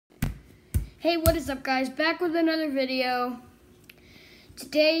Hey, what is up, guys? Back with another video.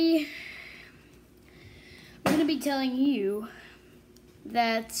 Today, I'm going to be telling you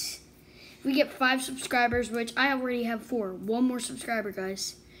that if we get 5 subscribers, which I already have 4. One more subscriber,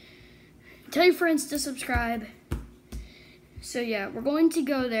 guys. Tell your friends to subscribe. So, yeah, we're going to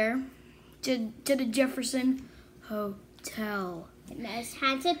go there to the Jefferson Hotel. The most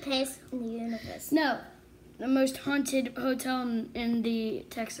haunted place in the universe. No, the most haunted hotel in the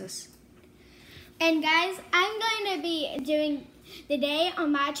Texas. And guys, I'm going to be doing the day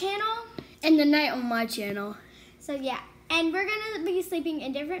on my channel. And the night on my channel. So yeah, and we're going to be sleeping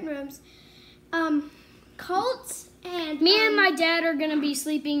in different rooms. Colt and... Me and my dad are going to be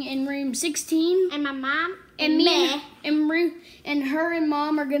sleeping in room 16. And my mom and me. And her and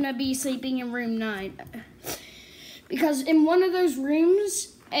mom are going to be sleeping in room 9. Because in one of those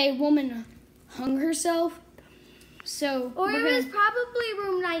rooms, a woman hung herself. So or it was probably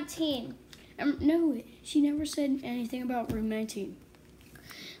room 19. No, she never said anything about room 19.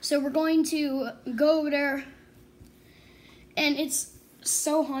 So we're going to go over there, and it's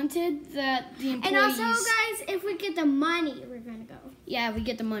so haunted that the employees... And also, guys, if we get the money, we're going to go. Yeah, we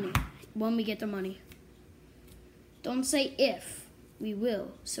get the money. When we get the money. Don't say if. We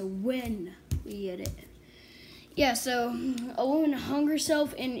will. So when we get it. Yeah, so a woman hung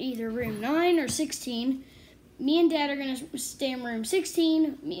herself in either room 9 or 16. Me and Dad are going to stay in room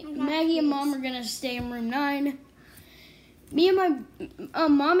 16. Maggie and Mom are going to stay in room 9. Me and my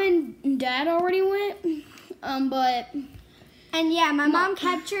Mom and Dad already went, but... And yeah, my mom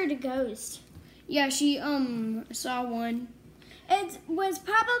captured a ghost. Yeah, she saw one. It was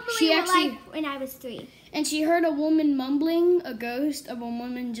probably like when I was 3. And she heard a woman mumbling, a ghost of a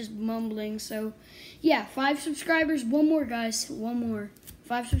woman just mumbling. So, yeah, 5 subscribers. One more, guys. One more.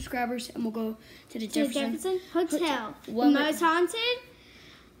 5 subscribers, and we'll go to the Jefferson Hotel. The most haunted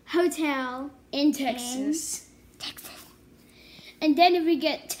hotel in Texas. And then if we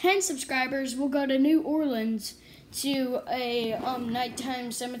get 10 subscribers, we'll go to New Orleans to a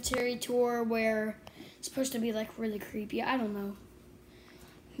nighttime cemetery tour where it's supposed to be like really creepy. I don't know.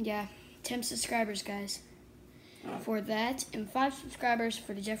 Yeah, 10 subscribers, guys, for that, and 5 subscribers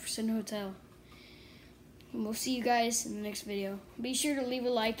for the Jefferson Hotel. And we'll see you guys in the next video. Be sure to leave a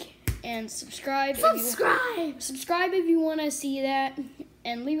like and subscribe. Subscribe if you want to see that,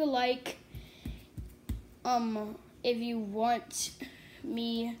 and leave a like if you want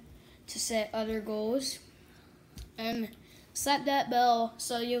me to set other goals, and slap that bell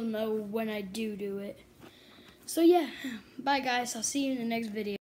so you'll know when I do it. So yeah, bye guys. I'll see you in the next video.